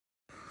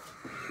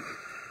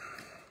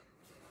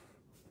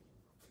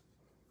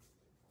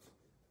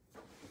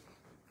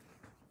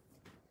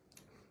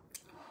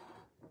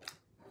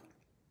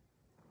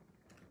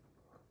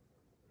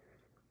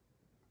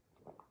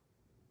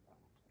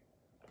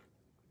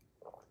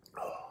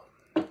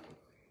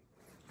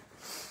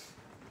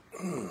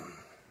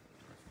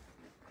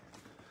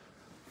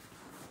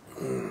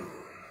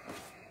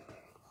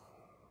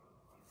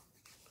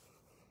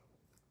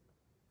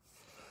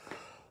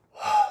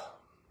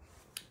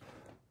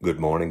Good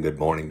morning, good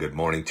morning, good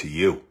morning to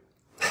you.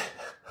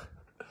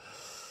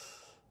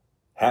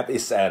 Happy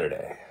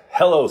Saturday.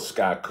 Hello,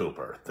 Scott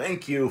Cooper.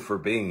 Thank you for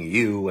being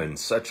you and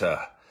such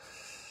a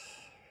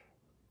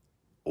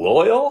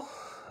loyal?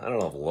 I don't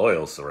know if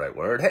loyal's the right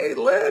word. Hey,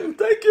 Lynn,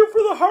 thank you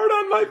for the heart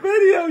on my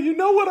video. You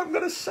know what I'm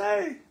going to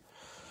say.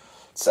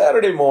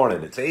 Saturday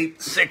morning, it's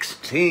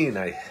 8:16.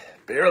 I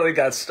barely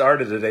got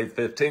started at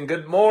 8:15.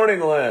 Good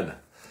morning, Lynn.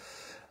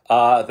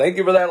 Thank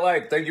you for that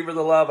like. Thank you for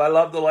the love. I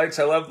love the likes.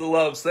 I love the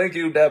loves. Thank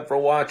you, Deb, for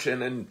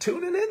watching and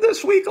tuning in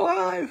this week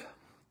live.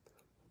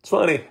 It's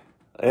funny.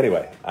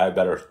 Anyway, I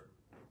better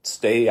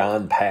stay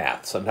on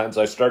path. Sometimes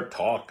I start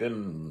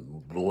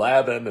talking,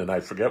 blabbing, and I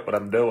forget what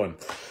I'm doing.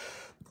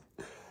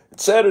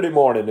 It's Saturday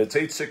morning. It's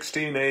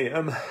 8:16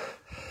 a.m.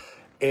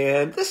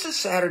 And this is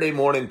Saturday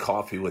Morning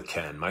Coffee with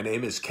Ken. My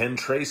name is Ken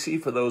Tracy,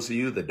 for those of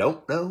you that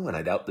don't know, and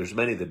I doubt there's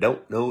many that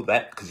don't know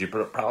that, because you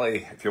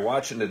probably, if you're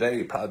watching today,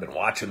 you've probably been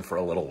watching for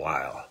a little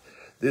while.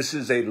 This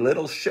is a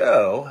little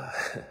show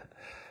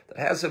that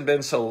hasn't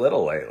been so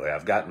little lately.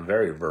 I've gotten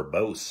very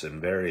verbose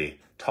and very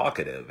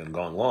talkative and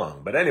gone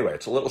long. But anyway,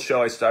 it's a little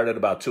show I started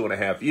about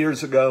 2.5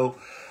 years ago.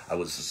 I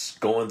was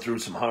going through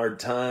some hard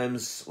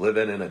times,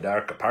 living in a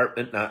dark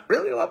apartment, not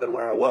really loving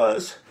where I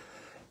was.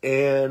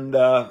 And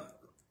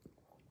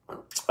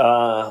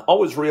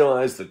always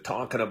realized that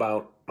talking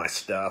about my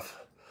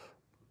stuff,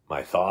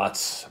 my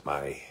thoughts,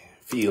 my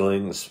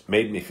feelings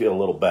made me feel a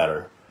little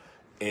better.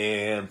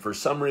 And for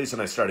some reason,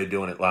 I started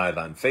doing it live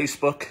on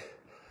Facebook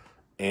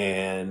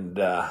and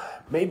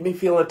made me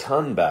feel a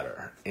ton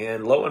better.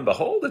 And lo and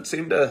behold, it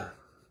seemed to,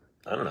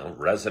 I don't know,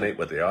 resonate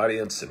with the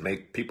audience and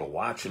make people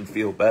watch and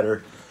feel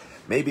better.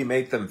 Maybe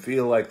make them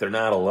feel like they're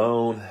not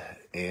alone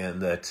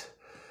and that,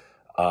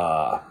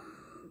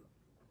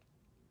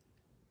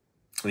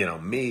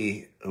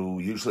 me, who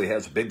usually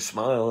has a big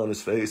smile on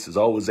his face, is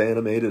always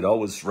animated,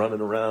 always running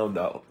around,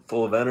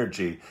 full of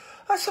energy,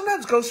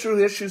 sometimes goes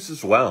through issues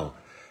as well.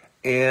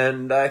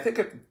 And I think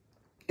it,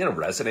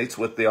 resonates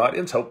with the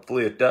audience.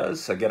 Hopefully it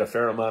does. I get a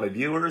fair amount of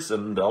viewers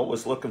and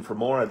always looking for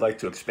more. I'd like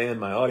to expand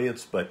my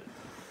audience, but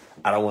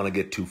I don't want to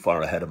get too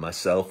far ahead of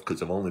myself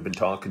because I've only been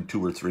talking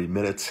 2 or 3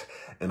 minutes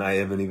and I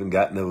haven't even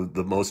gotten to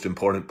the most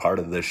important part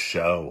of this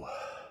show.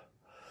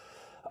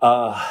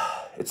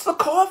 It's the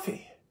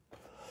coffee.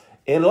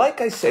 And like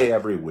I say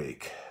every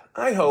week,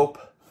 I hope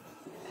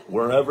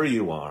wherever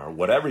you are,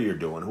 whatever you're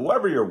doing,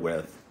 whoever you're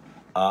with,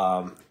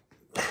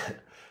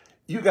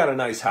 you got a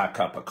nice hot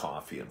cup of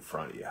coffee in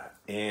front of you.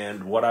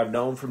 And what I've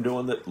learned from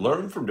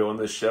doing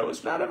this show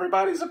is not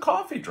everybody's a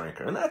coffee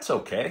drinker, and that's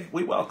okay.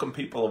 We welcome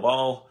people of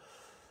all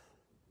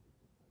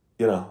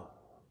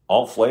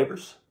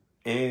flavors.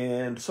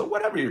 And so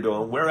whatever you're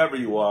doing, wherever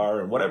you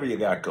are, and whatever you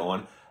got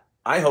going,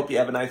 I hope you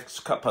have a nice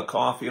cup of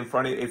coffee in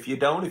front of you. If you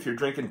don't, if you're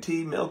drinking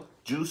tea, milk,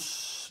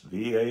 juice,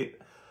 V8,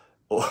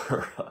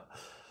 or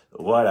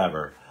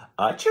whatever,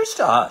 cheers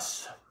to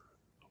us.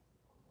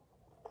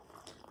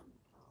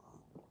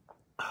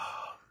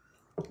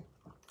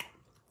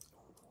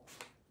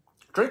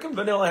 Drinking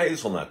vanilla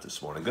hazelnut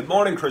this morning. Good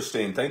morning,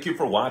 Christine. Thank you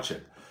for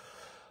watching.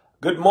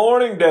 Good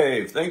morning,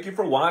 Dave. Thank you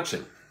for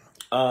watching.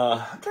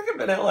 I'm drinking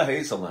vanilla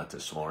hazelnut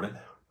this morning.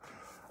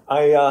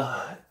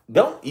 I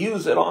don't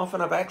use it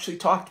often. I've actually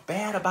talked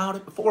bad about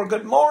it before.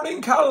 Good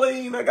morning,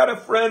 Colleen. I got a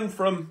friend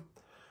from...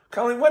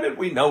 Colleen, when did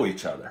we know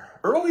each other?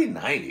 Early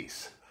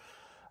 90s.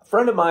 A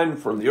friend of mine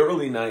from the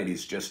early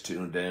 90s just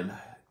tuned in.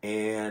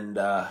 And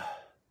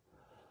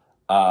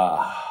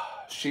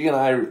she and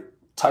I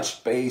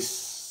touched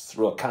base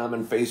through a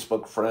common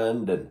Facebook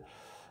friend. And,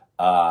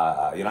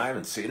 I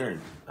haven't seen her in,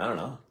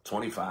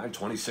 25,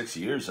 26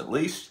 years at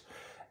least.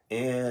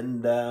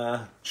 And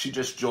she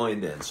just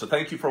joined in. So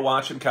thank you for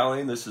watching,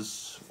 Colleen. This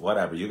is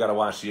whatever. You got to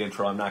watch the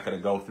intro. I'm not going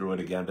to go through it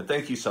again. But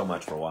thank you so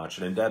much for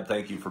watching. And Deb,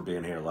 thank you for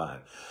being here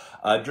live.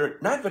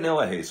 Not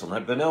vanilla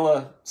hazelnut,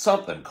 vanilla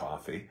something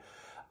coffee.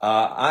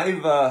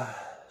 I've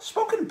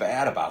spoken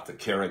bad about the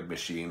Keurig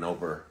machine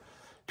over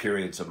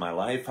periods of my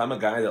life. I'm a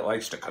guy that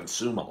likes to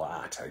consume a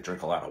lot. I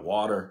drink a lot of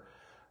water.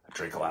 I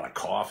drink a lot of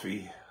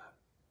coffee.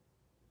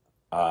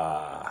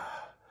 I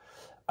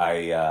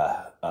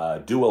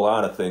do a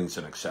lot of things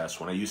in excess.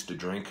 When I used to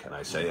drink, and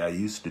I say I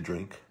used to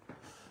drink,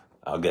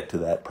 I'll get to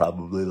that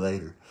probably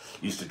later.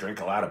 Used to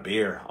drink a lot of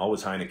beer,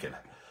 always Heineken.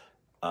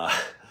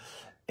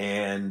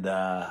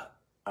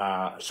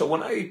 So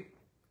when I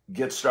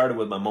get started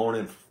with my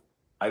morning,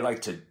 I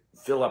like to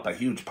fill up a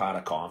huge pot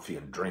of coffee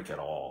and drink it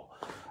all.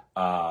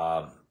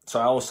 So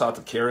I always thought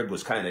the Keurig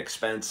was kind of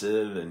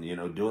expensive, and,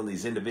 doing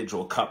these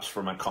individual cups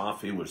for my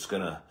coffee was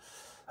going to,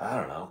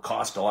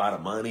 cost a lot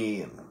of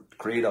money and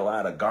create a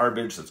lot of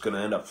garbage that's going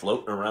to end up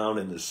floating around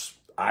in this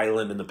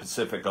island in the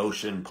Pacific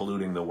Ocean,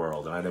 polluting the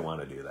world. And I didn't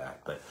want to do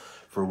that. But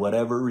for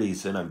whatever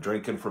reason, I'm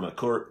drinking from a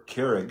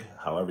Keurig,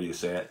 however you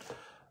say it,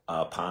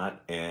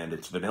 pot, and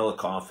it's vanilla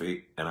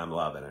coffee, and I'm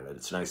loving it.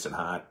 It's nice and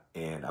hot,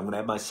 and I'm going to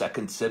have my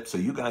second sip. So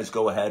you guys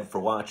go ahead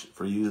for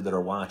you that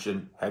are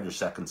watching, have your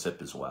second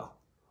sip as well.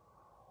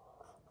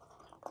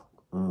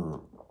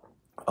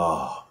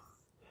 Oh,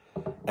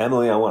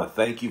 Emily, I want to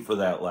thank you for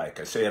that like.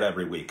 I say it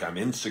every week. I'm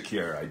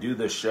insecure. I do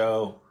this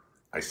show.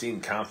 I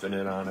seem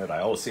confident on it. I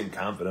always seem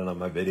confident on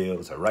my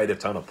videos. I write a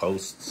ton of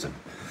posts and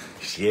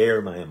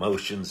share my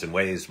emotions in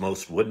ways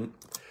most wouldn't.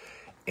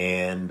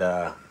 And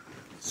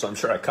so I'm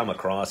sure I come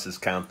across as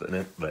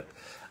confident, but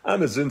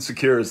I'm as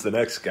insecure as the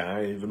next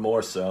guy, even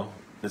more so.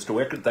 Mr.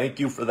 Wicker, thank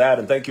you for that,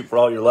 and thank you for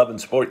all your love and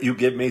support you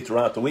give me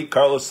throughout the week.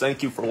 Carlos,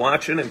 thank you for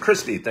watching, and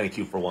Christy, thank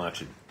you for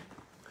watching.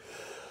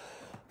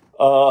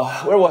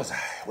 Where was I?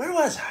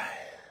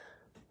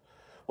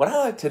 What I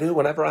like to do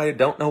whenever I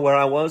don't know where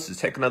I was is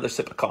take another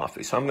sip of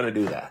coffee, so I'm going to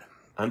do that.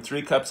 I'm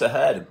 3 cups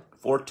ahead,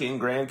 14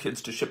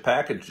 grandkids to ship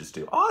packages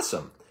to.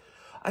 Awesome.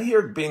 I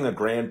hear being a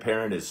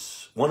grandparent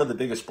is one of the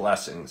biggest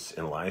blessings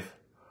in life.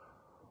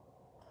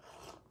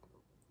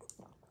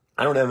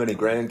 I don't have any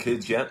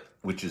grandkids yet,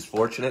 which is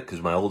fortunate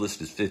because my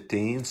oldest is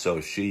 15, so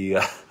she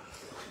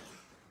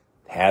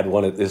had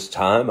one at this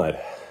time. I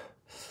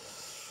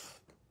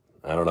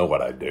don't know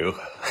what I'd do,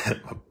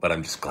 but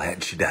I'm just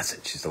glad she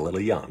doesn't. She's a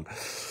little young.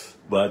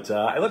 But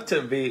I look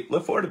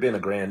forward to being a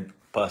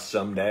grandpa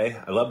someday.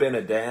 I love being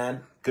a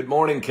dad. Good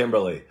morning,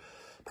 Kimberly.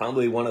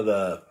 Probably one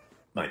of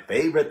my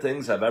favorite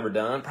things I've ever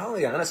done.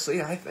 Probably,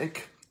 honestly, I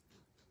think,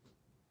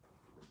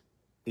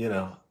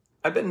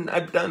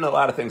 I've done a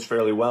lot of things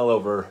fairly well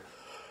over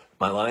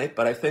my life,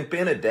 but I think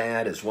being a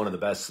dad is one of the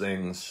best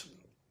things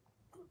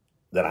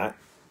the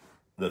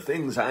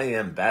things I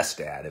am best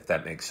at, if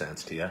that makes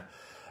sense to you.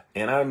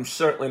 And I'm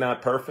certainly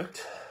not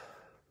perfect.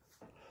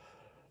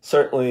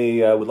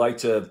 Certainly would like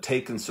to have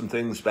taken some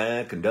things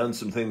back and done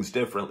some things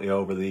differently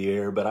over the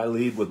year, but I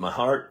lead with my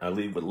heart, I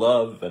lead with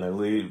love, and I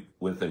lead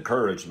with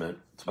encouragement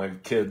to my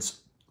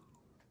kids.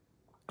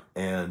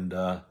 And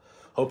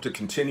hope to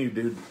continue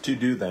to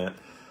do that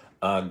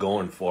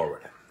going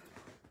forward.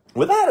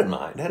 With that in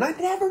mind, and I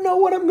never know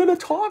what I'm going to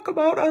talk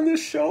about on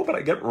this show, but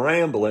I get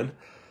rambling,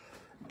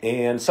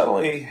 and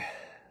suddenly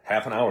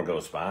half an hour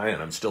goes by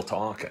and I'm still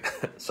talking.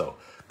 So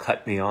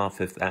cut me off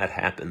if that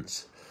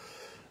happens.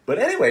 But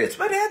anyway, it's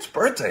my dad's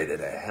birthday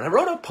today, and I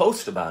wrote a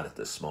post about it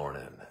this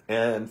morning.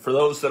 And for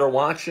those that are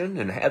watching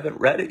and haven't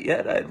read it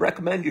yet, I'd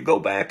recommend you go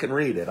back and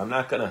read it. I'm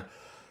not going to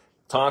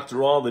talk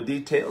through all the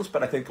details,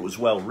 but I think it was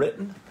well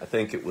written. I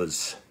think it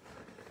was,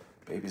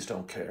 babies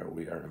don't care,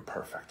 we are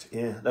imperfect.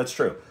 Yeah, that's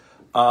true.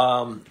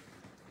 I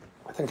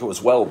think it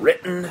was well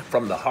written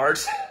from the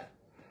heart,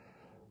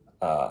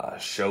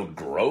 showed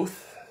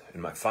growth in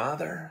my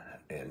father,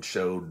 and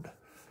showed,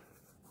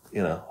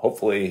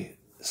 hopefully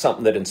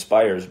something that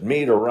inspires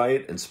me to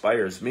write,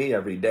 inspires me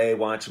every day,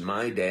 watching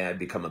my dad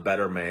become a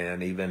better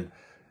man. Even,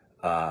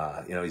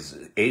 he's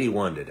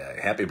 81 today.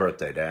 Happy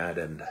birthday, Dad.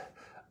 And,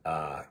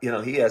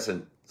 he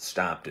hasn't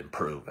stopped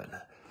improving.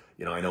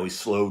 I know he's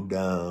slowed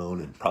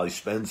down and probably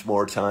spends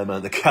more time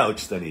on the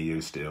couch than he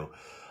used to.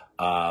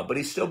 But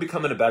he's still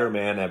becoming a better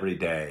man every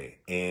day.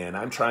 And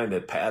I'm trying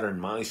to pattern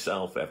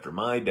myself after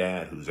my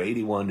dad, who's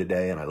 81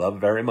 today, and I love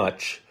very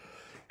much,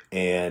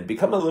 and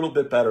become a little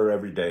bit better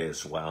every day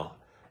as well.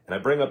 And I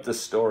bring up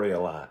this story a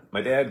lot.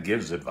 My dad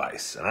gives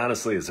advice, and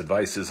honestly, his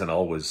advice isn't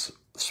always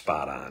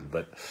spot on,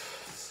 but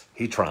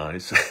he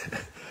tries.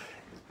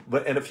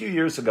 And a few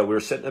years ago, we were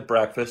sitting at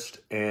breakfast,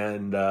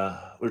 and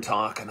we were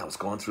talking. I was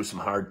going through some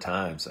hard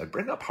times. I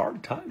bring up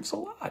hard times a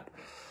lot.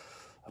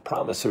 I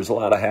promise there's a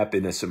lot of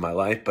happiness in my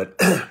life, but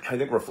I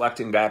think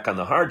reflecting back on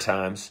the hard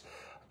times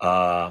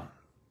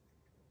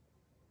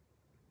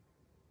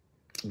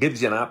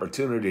gives you an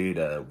opportunity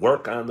to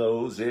work on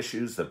those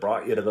issues that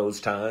brought you to those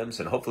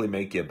times and hopefully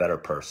make you a better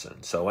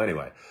person. So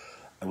anyway,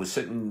 I was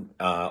sitting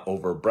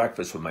over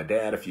breakfast with my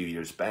dad a few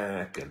years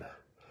back, and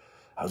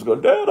I was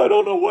going, Dad, I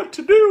don't know what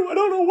to do. I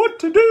don't know what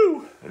to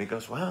do. And he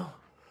goes, well,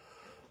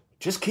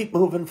 just keep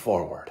moving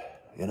forward,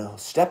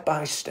 step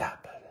by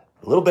step,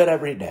 a little bit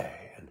every day.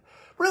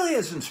 Really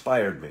has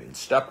inspired me and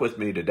stuck with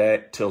me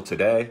till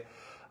today,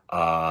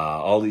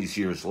 all these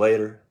years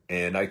later.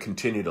 And I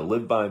continue to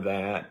live by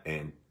that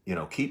and,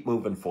 keep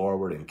moving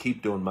forward and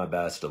keep doing my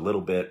best a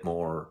little bit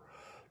more,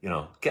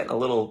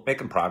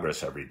 making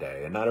progress every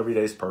day. And not every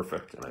day is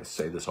perfect. And I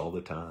say this all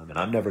the time, and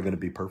I'm never going to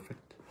be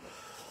perfect.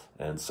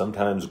 And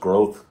sometimes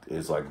growth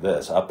is like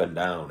this, up and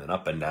down and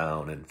up and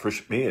down. And for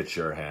me, it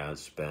sure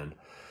has been.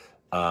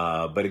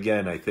 But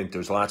again, I think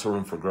there's lots of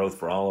room for growth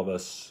for all of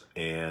us.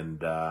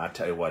 And I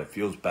tell you what, it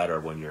feels better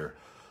when you're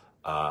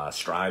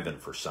striving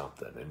for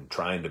something and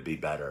trying to be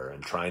better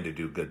and trying to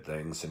do good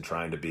things and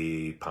trying to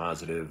be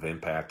positive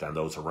impact on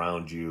those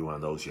around you,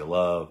 on those you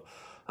love,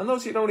 on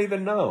those you don't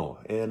even know,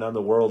 and on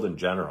the world in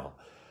general.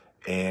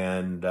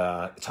 And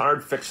it's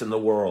hard fixing the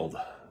world,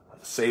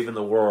 saving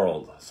the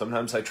world.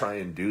 Sometimes I try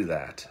and do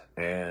that,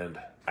 and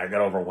I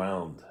get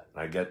overwhelmed.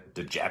 I get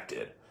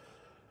dejected.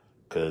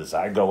 Because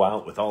I go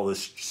out with all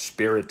this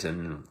spirit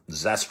and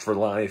zest for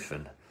life,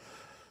 and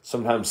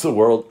sometimes the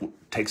world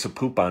takes a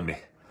poop on me.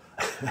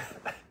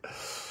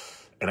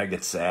 And I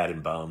get sad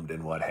and bummed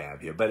and what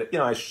have you. But,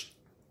 I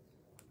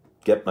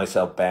get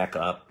myself back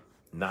up,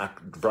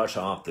 brush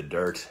off the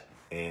dirt,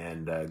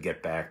 and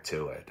get back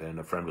to it. And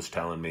a friend was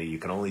telling me you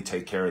can only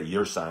take care of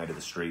your side of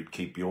the street,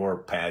 keep your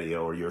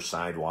patio or your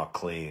sidewalk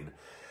clean,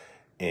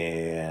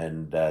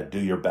 and do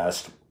your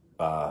best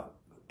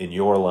in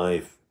your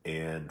life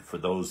and for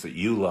those that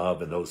you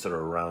love and those that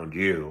are around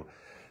you.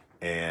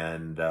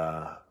 And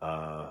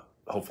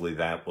hopefully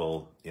that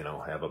will,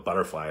 have a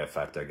butterfly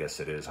effect, I guess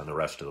it is, on the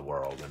rest of the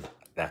world. And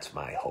that's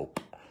my hope.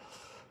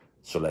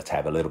 So let's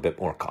have a little bit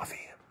more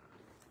coffee.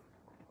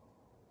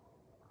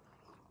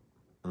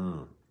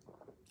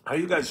 How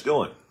you guys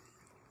doing?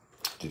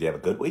 Did you have a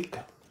good week?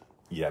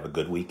 You have a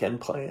good weekend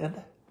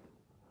planned?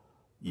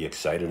 You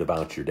excited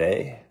about your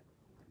day?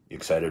 You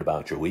excited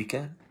about your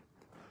weekend?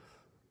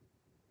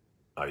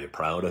 Are you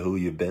proud of who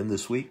you've been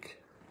this week?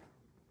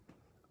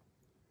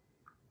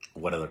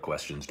 What other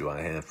questions do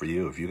I have for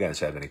you? If you guys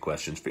have any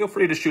questions, feel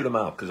free to shoot them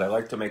out, because I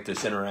like to make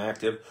this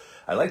interactive.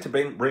 I like to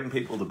bring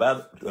people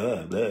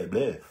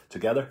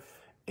together,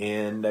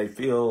 and I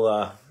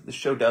feel this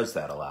show does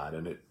that a lot,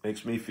 and it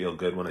makes me feel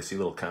good when I see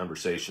little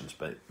conversations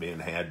being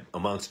had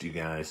amongst you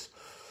guys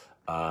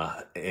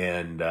as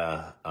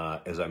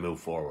I move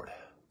forward.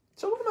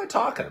 So what am I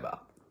talking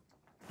about?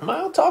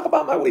 I'll talk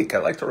about my week. I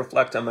like to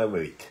reflect on my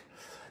week.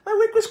 My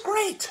week was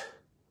great.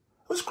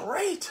 It was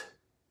great.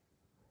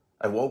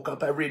 I woke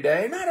up every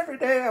day. Not every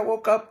day. I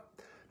woke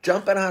up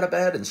jumping out of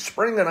bed and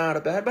springing out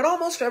of bed, but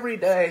almost every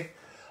day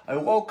I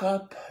woke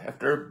up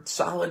after a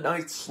solid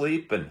night's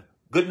sleep and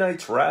good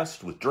night's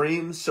rest with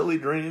dreams, silly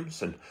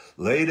dreams, and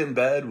laid in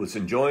bed, was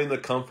enjoying the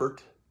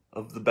comfort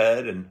of the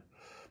bed and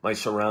my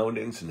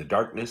surroundings and the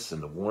darkness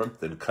and the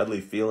warmth and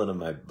cuddly feeling of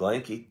my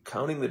blankie,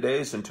 counting the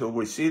days until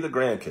we see the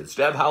grandkids.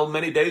 Deb, how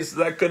many days is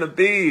that going to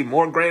be?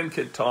 More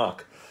grandkid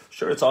talk.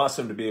 Sure, it's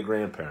awesome to be a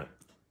grandparent.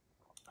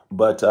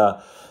 But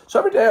so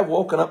every day I've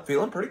woken up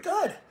feeling pretty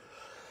good.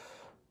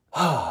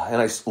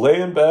 And I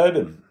lay in bed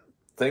and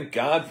thank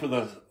God for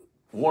the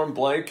warm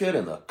blanket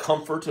and the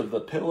comfort of the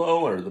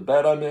pillow or the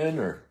bed I'm in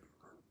or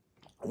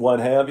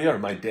what have you, or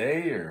my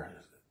day, or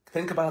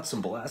think about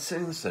some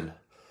blessings and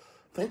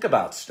think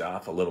about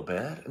stuff a little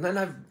bit. And then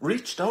I've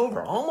reached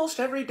over almost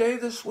every day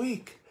this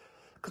week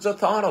because a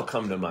thought will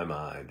come to my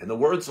mind and the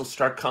words will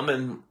start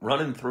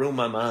running through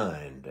my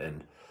mind.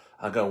 And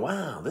I go,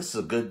 wow, this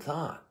is a good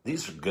thought.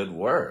 These are good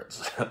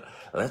words.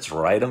 Let's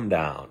write them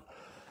down.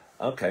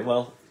 Okay,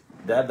 well,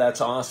 Dad,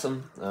 that's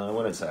awesome.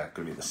 When is that?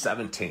 Going to be the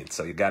 17th.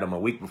 So you got him a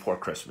week before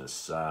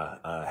Christmas.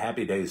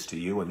 Happy days to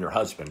you and your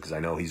husband, because I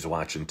know he's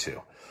watching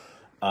too.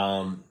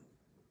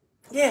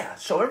 Yeah,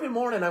 so every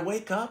morning I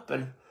wake up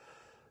and,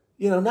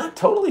 not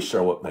totally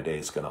sure what my day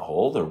is going to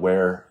hold or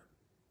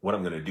what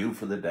I'm going to do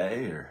for the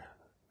day, or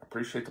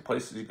appreciate the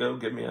places you go.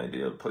 Give me an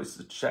idea of places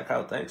to check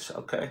out. Thanks.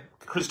 Okay.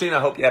 Christine, I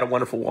hope you had a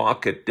wonderful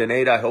walk at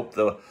Denata.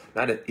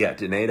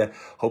 Denata.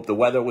 Hope the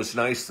weather was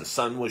nice, the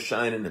sun was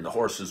shining, and the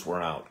horses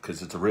were out,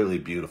 because it's a really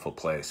beautiful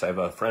place. I have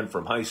a friend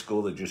from high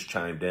school that just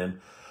chimed in.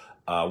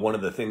 One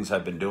of the things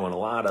I've been doing a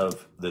lot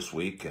of this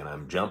week, and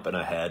I'm jumping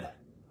ahead,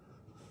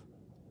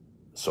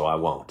 so I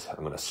won't.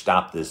 I'm going to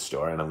stop this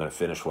story, and I'm going to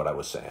finish what I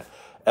was saying.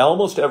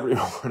 Almost every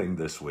morning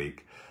this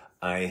week,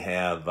 I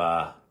have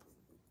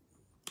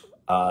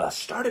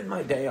started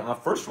my day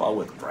off, first of all,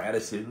 with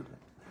gratitude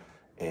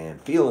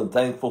and feeling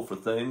thankful for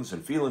things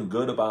and feeling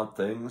good about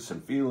things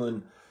and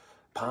feeling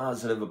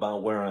positive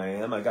about where I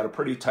am. I got a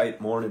pretty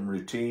tight morning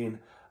routine.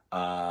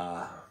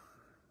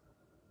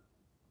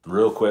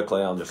 Real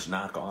quickly, I'll just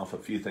knock off a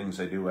few things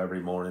I do every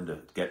morning to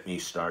get me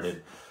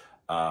started.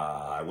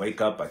 I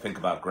wake up, I think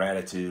about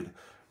gratitude.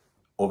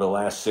 Over the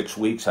last 6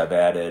 weeks, I've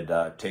added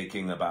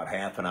taking about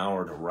half an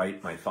hour to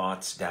write my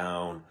thoughts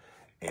down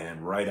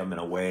and write them in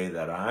a way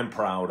that I'm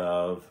proud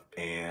of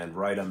and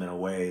write them in a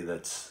way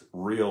that's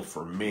real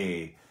for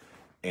me,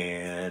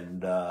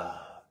 and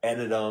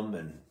edit them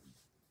and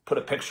put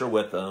a picture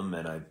with them,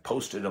 and I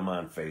posted them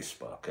on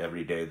Facebook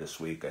every day this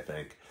week, I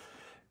think,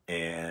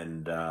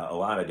 and a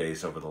lot of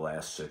days over the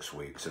last 6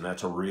 weeks, and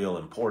that's a real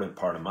important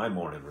part of my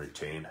morning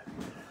routine.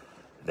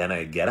 Then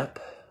I get up,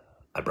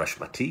 I brush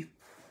my teeth,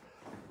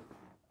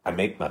 I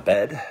make my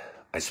bed,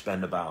 I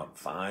spend about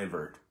 5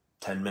 or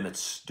 10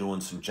 minutes doing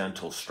some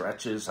gentle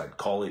stretches. I'd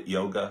call it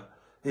yoga.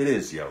 It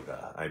is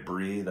yoga. I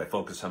breathe, I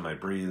focus on my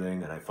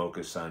breathing, and I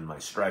focus on my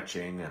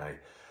stretching, and I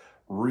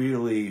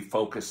really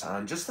focus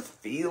on just the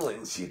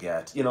feelings you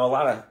get. A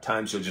lot of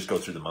times you'll just go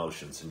through the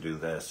motions and do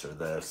this or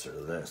this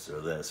or this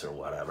or this or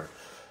whatever.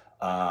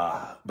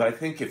 But I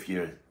think if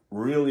you're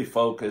really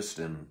focused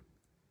and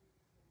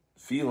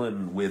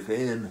feeling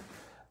within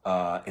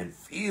and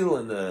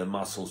feeling the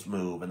muscles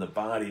move and the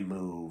body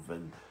move,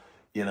 and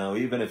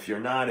even if you're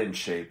not in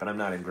shape, and I'm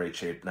not in great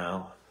shape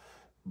now,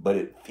 but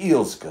it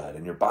feels good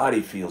and your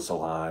body feels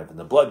alive and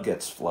the blood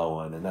gets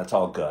flowing, and that's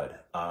all good.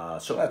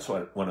 So that's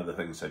one of the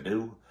things I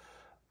do.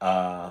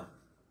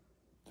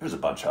 There's a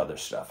bunch of other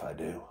stuff I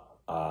do,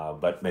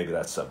 but maybe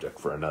that's subject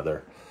for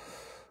another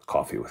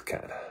Coffee with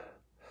Ken.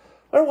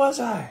 Where was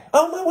I?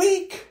 Oh, my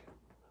week.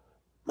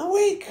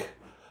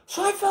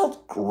 So I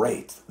felt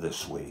great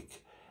this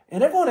week.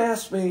 And everyone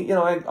asks me,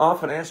 I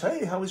often ask,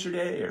 hey, how was your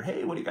day? Or,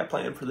 hey, what do you got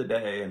planned for the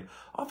day? And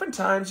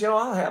oftentimes,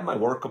 I'll have my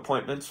work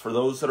appointments. For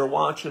those that are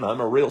watching, I'm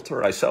a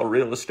realtor. I sell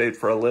real estate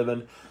for a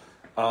living.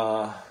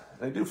 I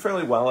do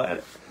fairly well at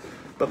it.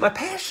 But my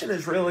passion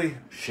is really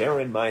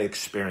sharing my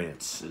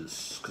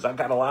experiences, because I've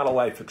got a lot of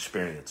life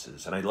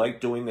experiences. And I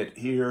like doing it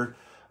here,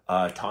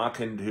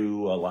 talking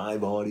to a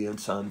live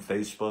audience on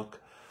Facebook.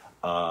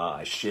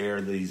 I share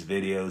these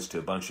videos to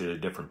a bunch of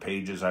different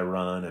pages I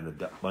run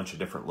and a bunch of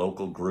different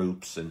local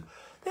groups, and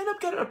they end up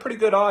getting a pretty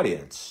good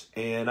audience.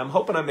 And I'm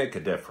hoping I make a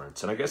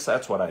difference. And I guess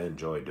that's what I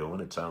enjoy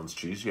doing. It sounds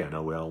cheesy. I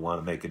know we all want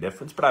to make a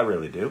difference, but I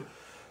really do.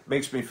 It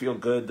makes me feel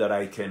good that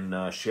I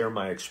can share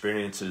my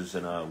experiences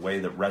in a way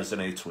that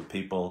resonates with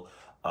people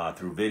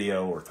through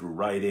video or through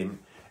writing.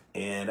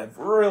 And I've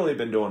really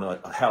been doing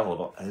a heck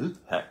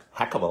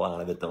of a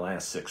lot of it the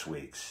last 6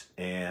 weeks.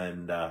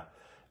 And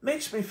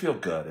makes me feel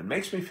good. It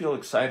makes me feel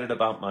excited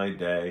about my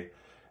day,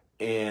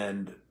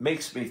 and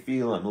makes me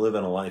feel I'm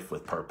living a life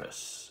with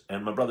purpose.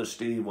 And my brother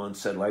Steve once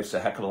said, life's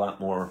a heck of a lot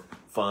more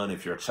fun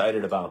if you're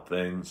excited about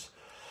things.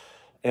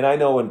 And I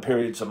know in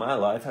periods of my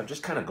life, I've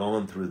just kind of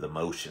gone through the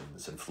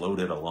motions and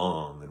floated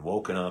along and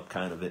woken up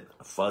kind of in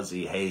a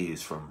fuzzy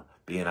haze from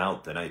being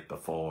out the night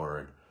before,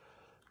 and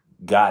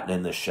gotten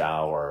in the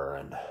shower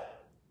and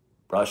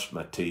brushed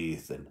my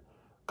teeth and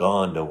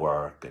gone to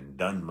work and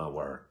done my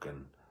work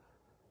and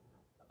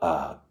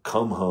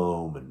come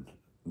home and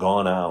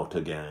gone out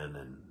again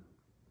and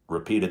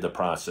repeated the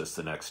process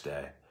the next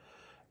day.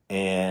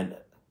 And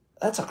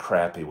that's a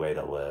crappy way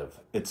to live.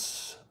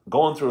 It's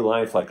going through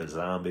life like a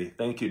zombie.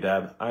 Thank you,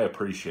 Deb. I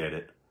appreciate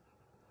it.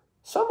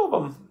 Some of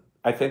them,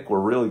 I think, were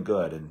really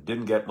good and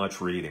didn't get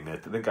much reading. I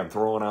think I'm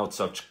throwing out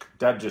such...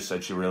 Deb just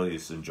said she really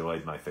has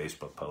enjoyed my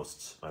Facebook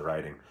posts, my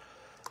writing.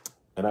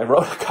 And I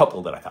wrote a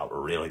couple that I thought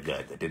were really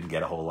good that didn't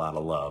get a whole lot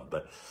of love,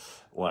 but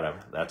whatever.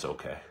 That's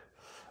okay.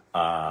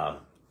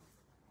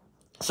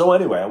 So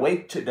anyway, I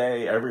wake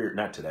today,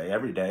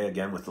 every day,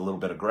 again, with a little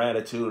bit of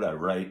gratitude.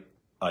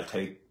 I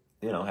take,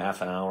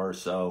 half an hour or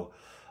so,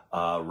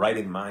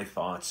 writing my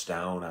thoughts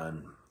down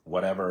on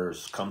whatever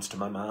comes to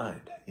my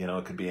mind.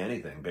 It could be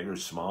anything, big or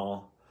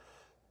small.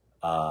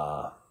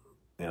 Last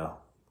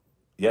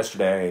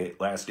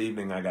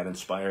evening, I got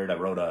inspired. I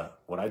wrote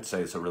what I'd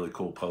say is a really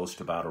cool post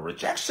about a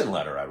rejection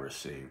letter I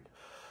received.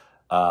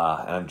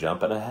 And I'm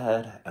jumping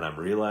ahead, and I'm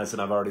realizing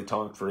I've already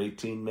talked for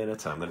 18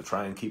 minutes. I'm going to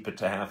try and keep it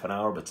to half an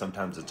hour, but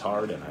sometimes it's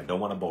hard, and I don't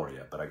want to bore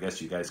you. But I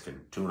guess you guys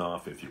can tune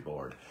off if you're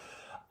bored.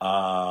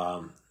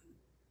 I've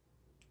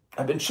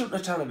been shooting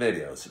a ton of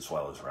videos as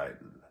well as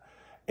writing.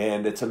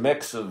 And it's a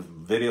mix of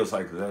videos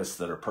like this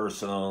that are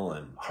personal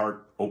and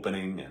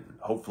heart-opening and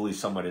hopefully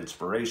somewhat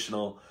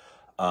inspirational,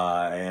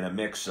 and a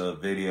mix of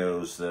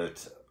videos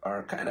that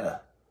are kind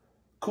of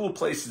cool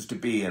places to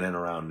be in and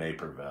around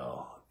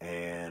Naperville.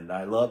 And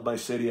I love my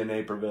city of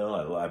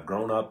Naperville. I've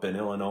grown up in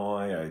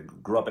Illinois. I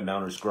grew up in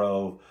Downers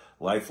Grove,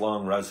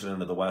 lifelong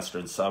resident of the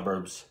western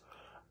suburbs.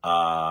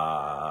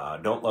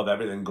 Don't love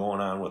everything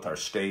going on with our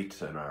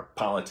state and our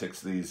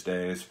politics these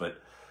days,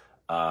 but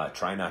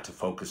try not to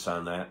focus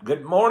on that.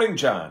 Good morning,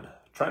 John.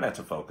 Try not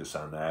to focus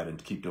on that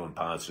and keep doing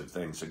positive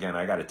things. Again,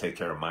 I got to take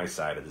care of my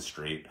side of the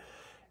street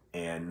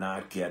and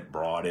not get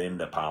brought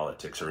into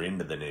politics or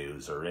into the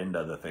news or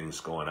into the things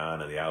going on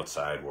in the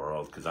outside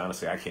world, because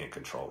honestly, I can't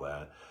control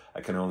that.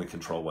 I can only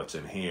control what's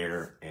in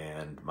here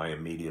and my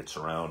immediate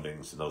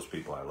surroundings and those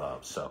people I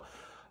love. So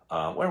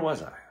where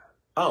was I?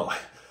 Oh,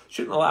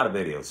 shooting a lot of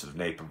videos of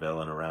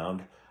Naperville and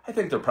around. I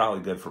think they're probably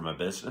good for my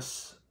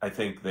business. I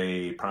think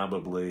they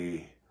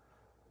probably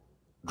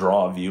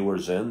draw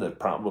viewers in that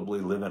probably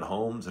live in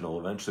homes and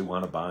will eventually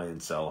want to buy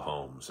and sell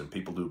homes. And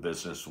people do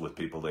business with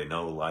people they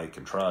know, like,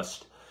 and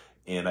trust.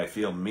 And I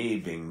feel me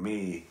being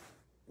me,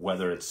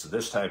 whether it's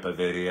this type of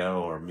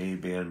video or me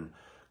being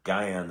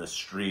guy on the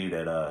street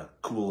at a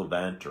cool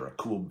event or a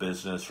cool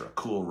business or a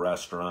cool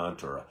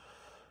restaurant or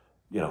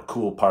a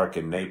cool park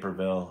in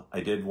Naperville.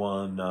 I did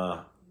one,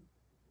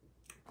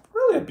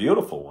 really a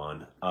beautiful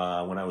one,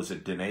 when I was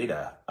at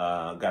Denata.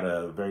 Got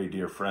a very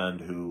dear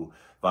friend who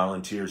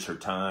volunteers her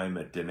time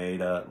at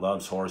Denata,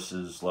 loves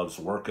horses, loves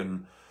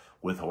working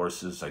with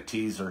horses. I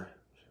tease her,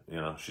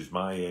 she's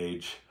my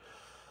age.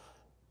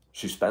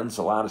 She spends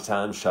a lot of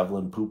time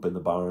shoveling poop in the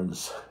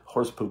barns,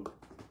 horse poop.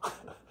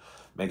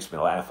 Makes me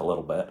laugh a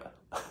little bit.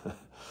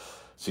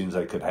 Seems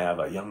I could have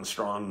a young,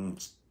 strong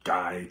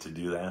guy to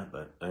do that.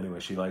 But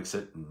anyway, she likes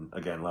it and,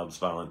 again, loves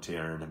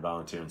volunteering. And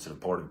volunteering's an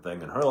important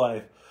thing in her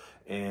life.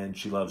 And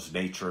she loves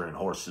nature and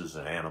horses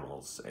and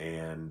animals.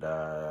 And,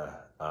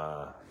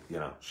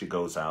 she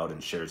goes out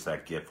and shares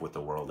that gift with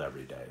the world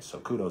every day. So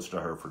kudos to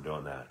her for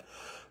doing that.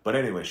 But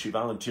anyway, she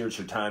volunteers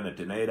her time at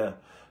Denata.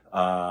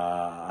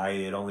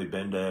 I had only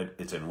been to it.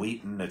 It's in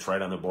Wheaton. It's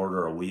right on the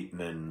border of Wheaton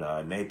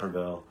and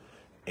Naperville.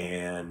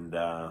 And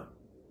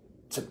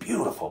it's a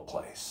beautiful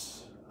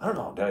place. I don't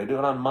know, did I do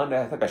it on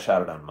Monday? I think I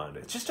shot it on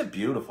Monday. It's just a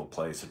beautiful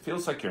place. It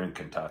feels like you're in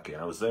Kentucky.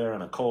 I was there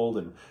on a cold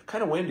and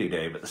kind of windy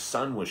day, but the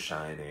sun was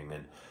shining.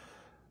 And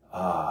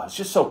it's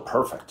just so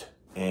perfect.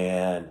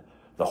 And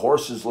the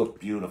horses look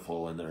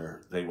beautiful. And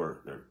they're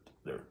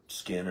their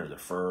skin or their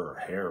fur or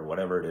hair or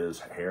whatever it is,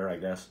 hair, I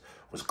guess,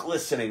 was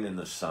glistening in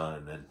the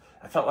sun. And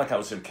I felt like I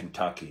was in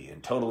Kentucky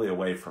and totally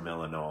away from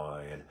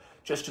Illinois and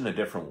just in a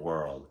different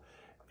world.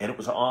 And it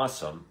was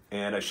awesome.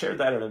 And I shared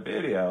that in a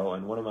video,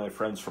 and one of my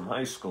friends from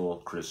high school,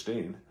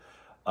 Christine,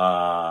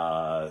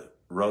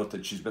 wrote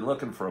that she's been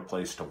looking for a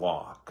place to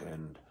walk.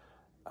 And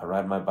I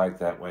ride my bike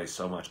that way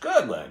so much.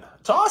 Good, Lynn.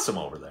 It's awesome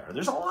over there.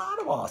 There's a lot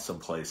of awesome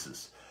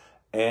places.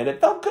 And it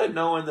felt good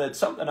knowing that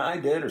something I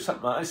did or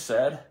something I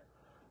said,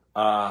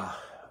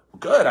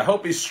 good. I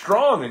hope he's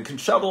strong and can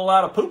shovel a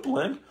lot of poop,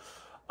 Lynn.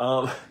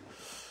 Something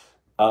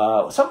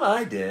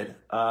I did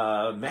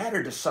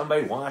mattered to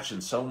somebody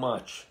watching so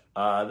much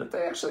that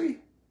they actually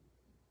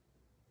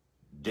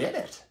did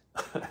it.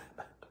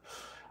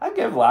 I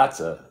give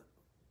lots of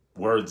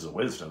words of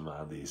wisdom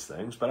on these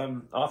things, but I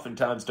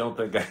oftentimes don't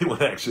think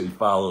anyone actually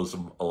follows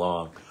them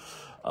along.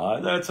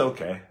 That's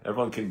okay.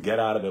 Everyone can get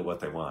out of it what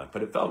they want.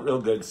 But it felt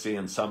real good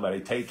seeing somebody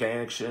take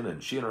action,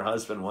 and she and her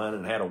husband went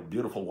and had a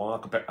beautiful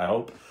walk, I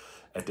hope,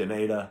 at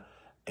Denata.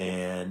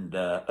 And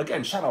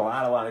again, shot a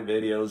lot of live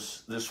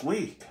videos this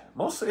week,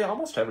 mostly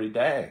almost every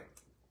day.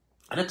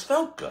 And it's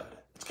felt good.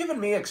 It's given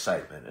me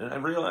excitement. And I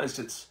realized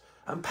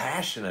I'm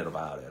passionate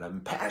about it. I'm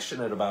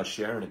passionate about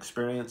sharing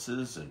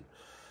experiences and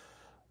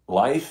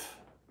life,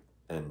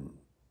 and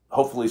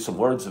hopefully some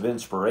words of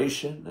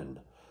inspiration and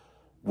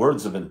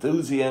words of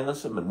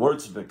enthusiasm and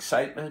words of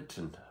excitement.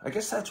 And I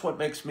guess that's what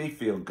makes me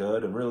feel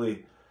good and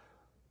really,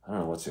 I don't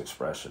know, what's the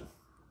expression,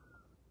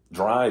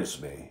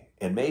 drives me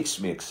and makes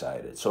me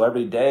excited. So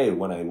every day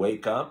when I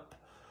wake up,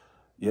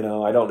 I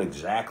don't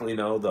exactly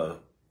know the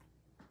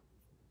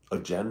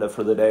agenda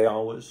for the day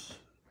always.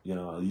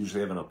 I'll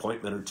usually have an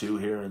appointment or two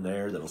here and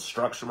there that'll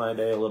structure my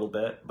day a little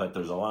bit, but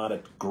there's a lot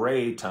of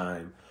gray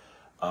time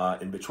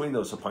in between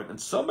those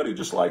appointments. Somebody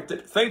just liked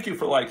it. Thank you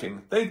for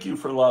liking. Thank you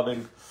for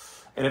loving.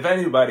 And if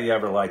anybody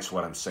ever likes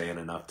what I'm saying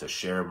enough to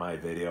share my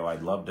video,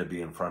 I'd love to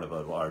be in front of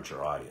a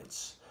larger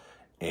audience.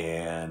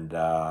 And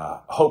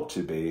hope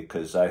to be,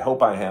 because I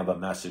hope I have a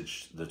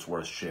message that's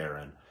worth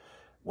sharing,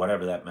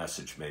 whatever that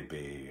message may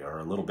be, or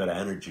a little bit of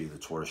energy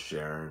that's worth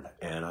sharing.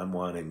 And I'm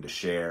wanting to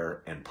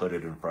share and put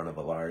it in front of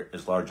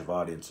as large of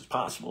audience as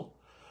possible.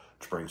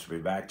 Which brings me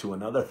back to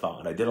another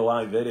thought. I did a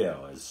live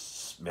video,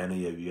 as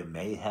many of you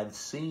may have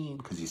seen,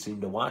 because you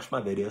seem to watch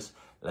my videos.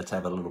 Let's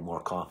have a little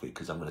more coffee,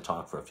 because I'm going to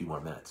talk for a few more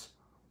minutes.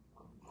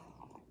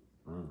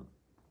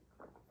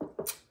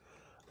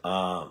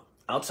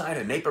 Outside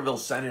of Naperville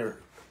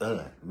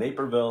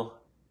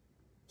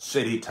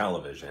City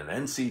Television,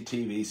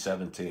 NCTV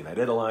 17. I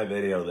did a live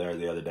video there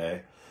the other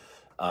day.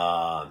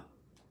 Talked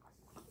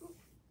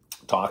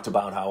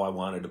about how I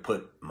wanted to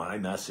put my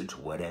message,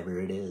 whatever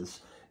it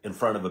is, in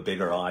front of a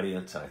bigger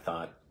audience. I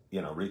thought,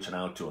 reaching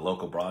out to a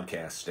local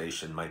broadcast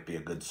station might be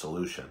a good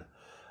solution.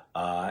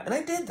 And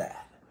I did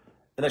that.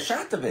 And I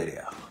shot the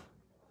video.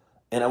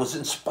 And I was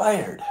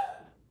inspired.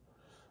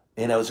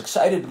 And I was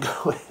excited to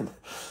go in,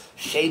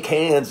 shake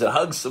hands and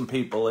hug some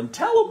people and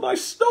tell them my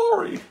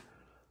story.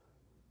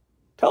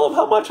 Tell them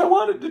how much I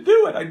wanted to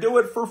do it. I do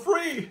it for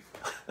free.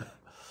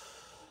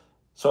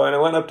 So I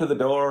went up to the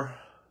door.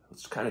 It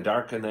was kind of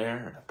dark in there.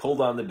 And I pulled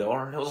on the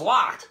door and it was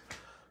locked.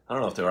 I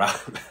don't know if they were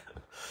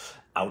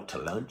out to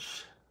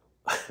lunch.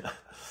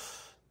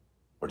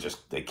 Or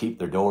just they keep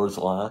their doors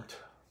locked.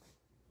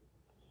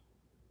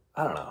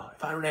 I don't know.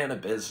 If I ran a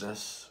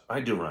business,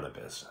 I do run a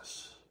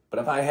business. But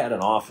if I had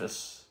an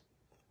office,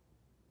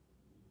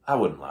 I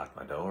wouldn't lock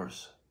my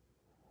doors.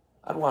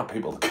 I'd want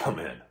people to come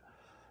in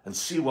and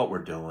see what we're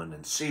doing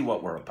and see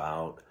what we're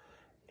about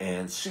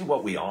and see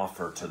what we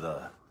offer to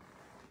the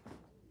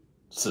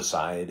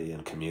society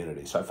and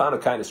community. So I found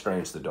it kind of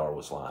strange the door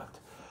was locked.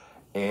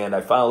 And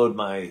I followed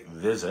my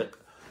visit.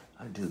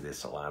 I do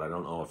this a lot. I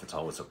don't know if it's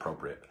always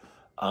appropriate.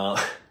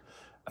 I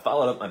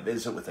followed up my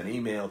visit with an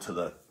email to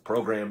the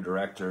program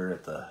director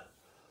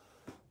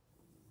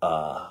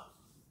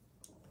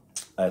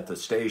at the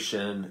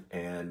station,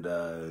 and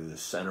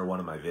sent her one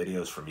of my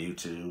videos from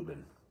YouTube,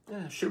 and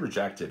she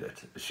rejected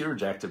it. She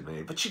rejected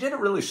me, but she did it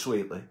really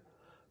sweetly.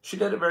 She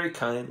did it very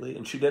kindly,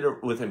 and she did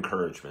it with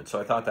encouragement. So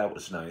I thought that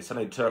was nice, and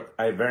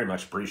I very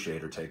much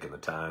appreciate her taking the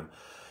time.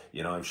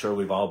 I'm sure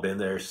we've all been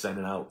there,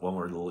 sending out when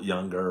we're a little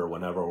younger or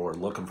whenever we're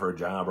looking for a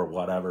job or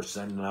whatever,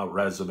 sending out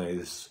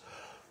resumes,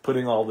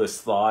 putting all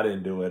this thought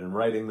into it and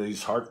writing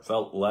these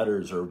heartfelt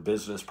letters or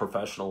business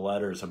professional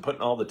letters and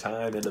putting all the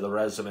time into the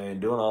resume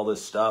and doing all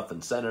this stuff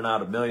and sending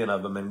out 1 million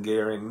of them and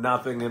getting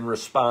nothing in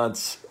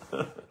response.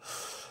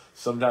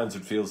 Sometimes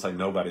it feels like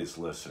nobody's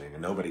listening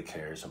and nobody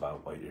cares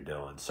about what you're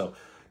doing. So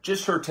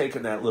just her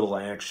taking that little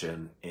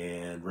action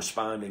and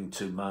responding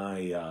to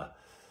my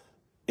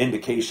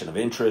indication of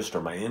interest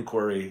or my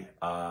inquiry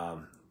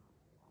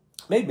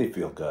made me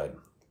feel good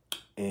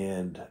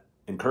and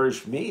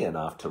encouraged me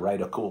enough to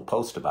write a cool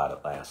post about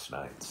it last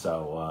night.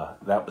 So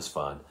that was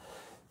fun.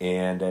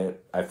 And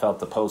I felt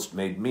the post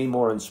made me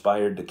more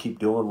inspired to keep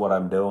doing what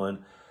I'm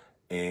doing.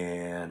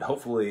 And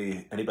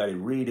hopefully anybody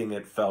reading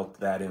it felt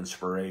that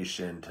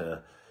inspiration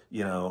to,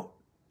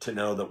 to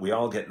know that we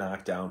all get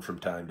knocked down from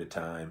time to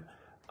time.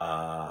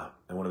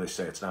 And what do they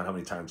say? It's not how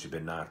many times you've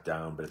been knocked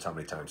down, but it's how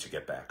many times you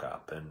get back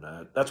up.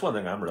 And that's one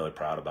thing I'm really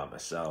proud about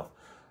myself.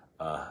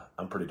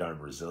 I'm pretty darn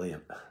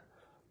resilient,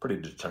 pretty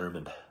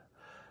determined,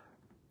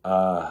 you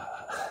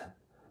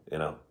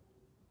know,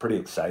 pretty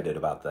excited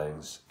about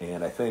things.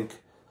 And I think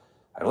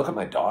I look at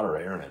my daughter,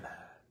 Erin.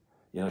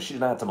 You know, she's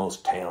not the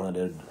most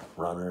talented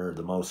runner,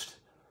 the most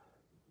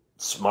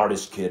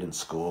smartest kid in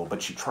school,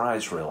 but she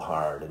tries real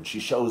hard and she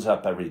shows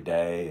up every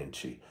day and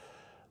she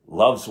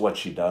loves what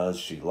she does.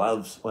 She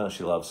loves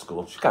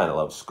school. She kind of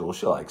loves school.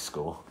 She likes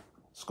school.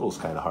 School's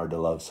kind of hard to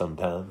love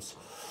sometimes,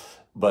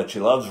 but she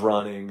loves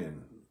running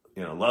and,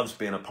 you know, loves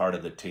being a part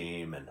of the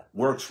team and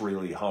works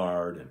really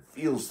hard and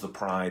feels the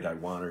pride I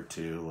want her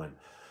to. And,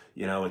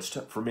 you know,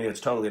 for me,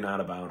 it's totally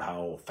not about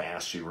how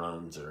fast she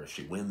runs or if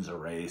she wins a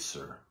race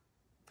or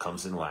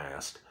comes in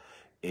last.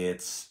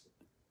 It's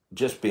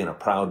just being a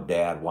proud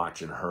dad,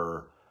 watching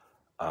her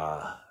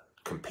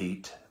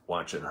compete,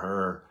 watching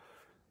her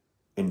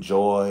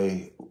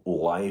enjoy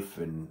life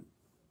and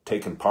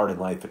taking part in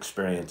life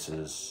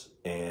experiences.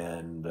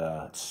 And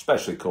it's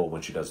especially cool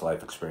when she does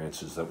life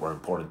experiences that were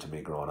important to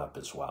me growing up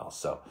as well.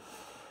 So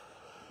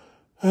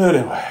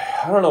anyway,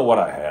 I don't know what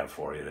I have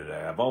for you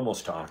today. I've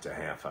almost talked a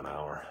half an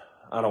hour.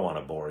 I don't want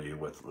to bore you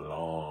with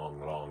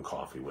long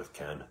coffee with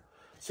Ken.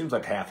 Seems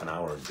like half an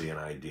hour would be an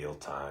ideal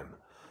time.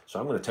 So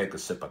I'm going to take a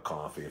sip of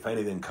coffee. If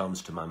anything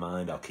comes to my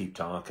mind, I'll keep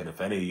talking.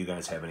 If any of you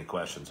guys have any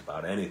questions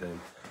about anything,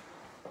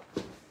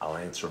 I'll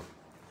answer them.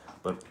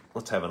 But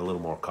let's have a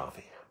little more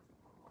coffee.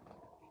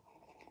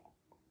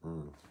 Oh,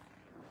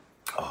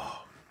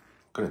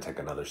 I'm going to take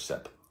another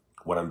sip.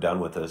 When I'm done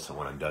with this and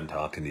when I'm done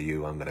talking to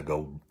you, I'm going to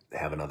go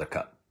have another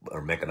cup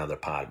or make another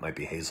pot. It might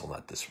be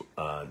hazelnut this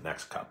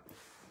next cup.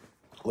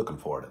 Looking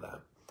forward to that.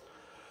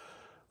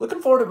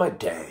 Looking forward to my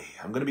day.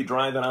 I'm going to be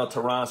driving out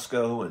to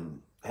Roscoe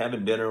and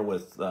having dinner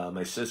with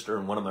my sister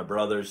and one of my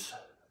brothers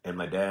and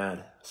my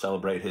dad,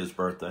 celebrate his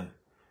birthday.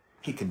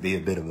 He can be a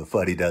bit of a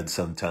fuddy-dud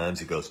sometimes.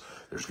 He goes,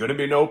 there's going to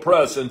be no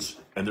presents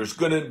and there's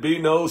going to be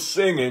no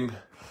singing.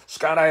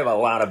 Scott, I have a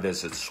lot of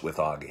visits with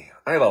Augie.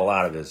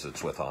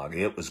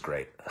 It was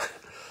great.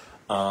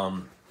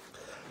 I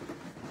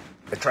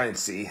try and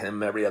see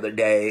him every other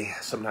day,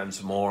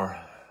 sometimes more,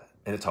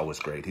 and it's always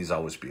great. He's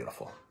always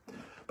beautiful.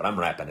 But I'm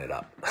wrapping it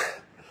up.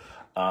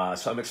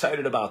 So I'm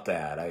excited about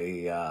that.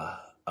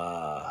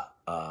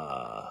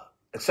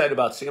 Excited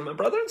about seeing my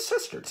brother and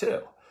sister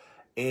too.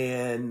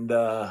 And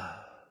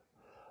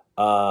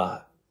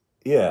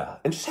yeah,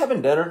 and just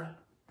having dinner.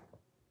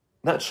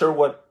 Not sure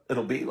what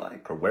it'll be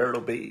like or where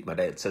it'll be. My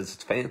dad says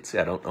it's fancy.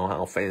 I don't know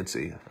how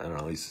fancy. I don't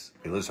know.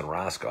 He lives in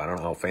Roscoe. I don't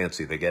know how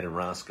fancy they get in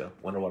Roscoe.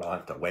 Wonder what I'll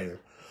have to wear.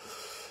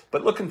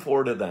 But looking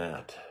forward to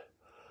that.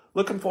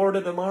 Looking forward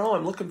to tomorrow.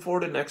 I'm looking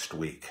forward to next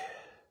week.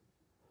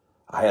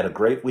 I had a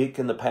great week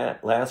in the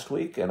last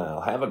week, and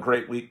I'll have a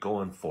great week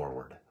going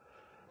forward.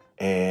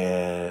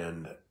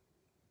 And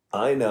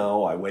I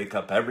know I wake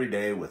up every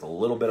day with a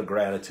little bit of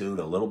gratitude,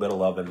 a little bit of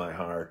love in my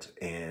heart,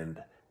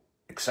 and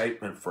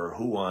excitement for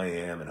who I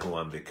am and who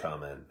I'm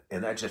becoming.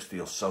 And that just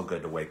feels so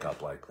good to wake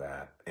up like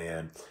that.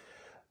 And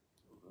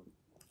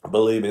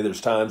believe me,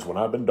 there's times when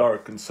I've been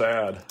dark and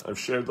sad. I've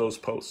shared those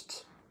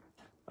posts.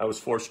 I was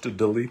forced to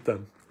delete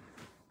them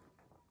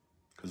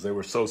because they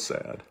were so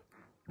sad.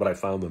 But I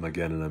found them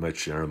again, and I might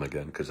share them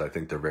again because I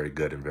think they're very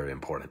good and very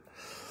important.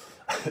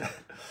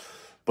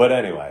 But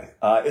anyway,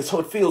 so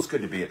it feels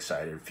good to be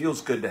excited. It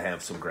feels good to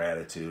have some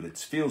gratitude. It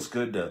feels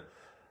good to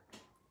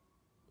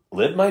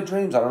live my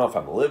dreams. I don't know if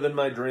I'm living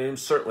my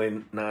dreams.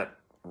 Certainly not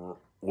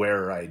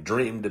where I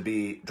dreamt to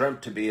be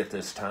at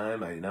this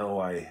time. I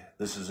know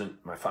this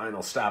isn't my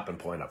final stopping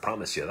point. I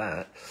promise you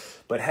that.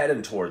 But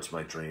heading towards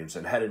my dreams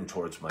and heading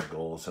towards my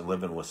goals and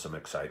living with some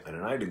excitement.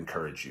 And I'd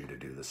encourage you to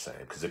do the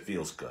same because it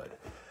feels good.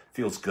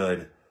 Feels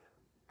good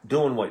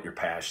doing what you're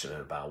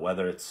passionate about,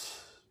 whether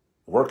it's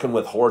working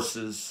with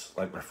horses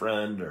like my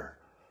friend or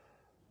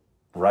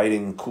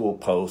writing cool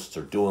posts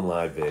or doing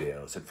live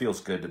videos. It feels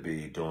good to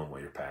be doing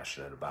what you're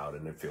passionate about,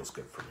 and it feels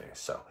good for me.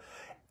 So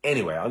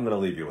anyway, I'm going to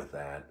leave you with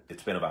that.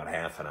 It's been about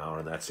half an hour,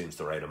 and that seems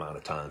the right amount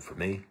of time for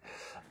me.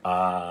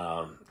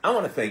 I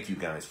want to thank you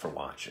guys for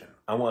watching.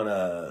 I want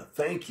to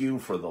thank you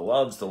for the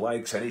loves, the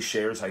likes, any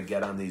shares I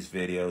get on these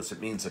videos. It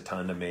means a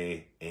ton to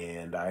me,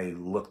 and I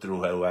look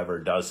through whoever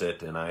does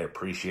it, and I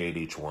appreciate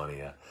each one of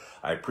you.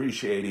 I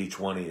appreciate each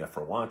one of you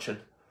for watching.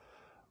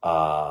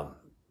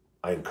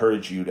 I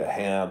encourage you to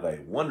have a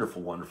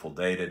wonderful, wonderful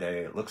day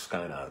today. It looks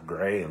kind of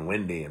gray and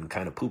windy and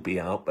kind of poopy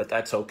out, but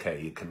that's okay.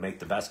 You can make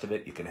the best of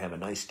it. You can have a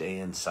nice day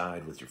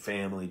inside with your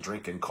family,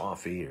 drinking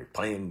coffee or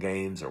playing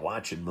games or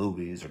watching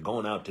movies or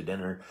going out to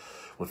dinner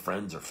with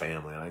friends or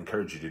family. And I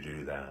encourage you to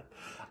do that.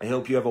 I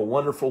hope you have a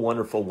wonderful,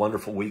 wonderful,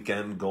 wonderful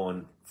weekend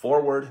going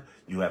forward.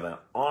 You have an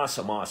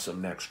awesome,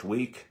 awesome next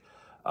week.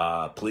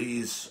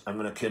 Please, I'm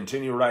going to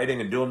continue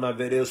writing and doing my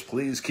videos.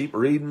 Please keep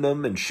reading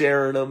them and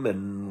sharing them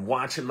and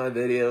watching my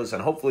videos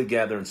and hopefully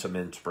gathering some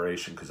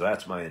inspiration because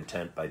that's my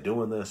intent by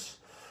doing this.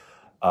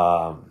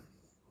 So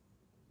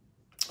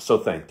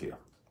thank you.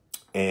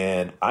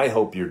 And I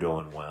hope you're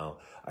doing well.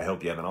 I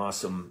hope you have an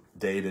awesome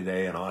day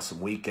today, an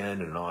awesome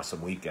weekend, and an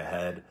awesome week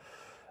ahead.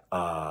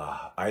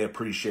 I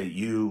appreciate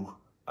you.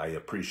 I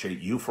appreciate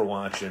you for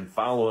watching,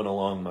 following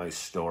along my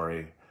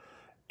story.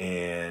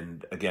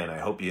 And again, I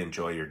hope you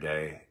enjoy your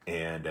day.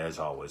 And as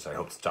always, I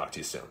hope to talk to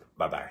you soon.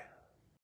 Bye-bye.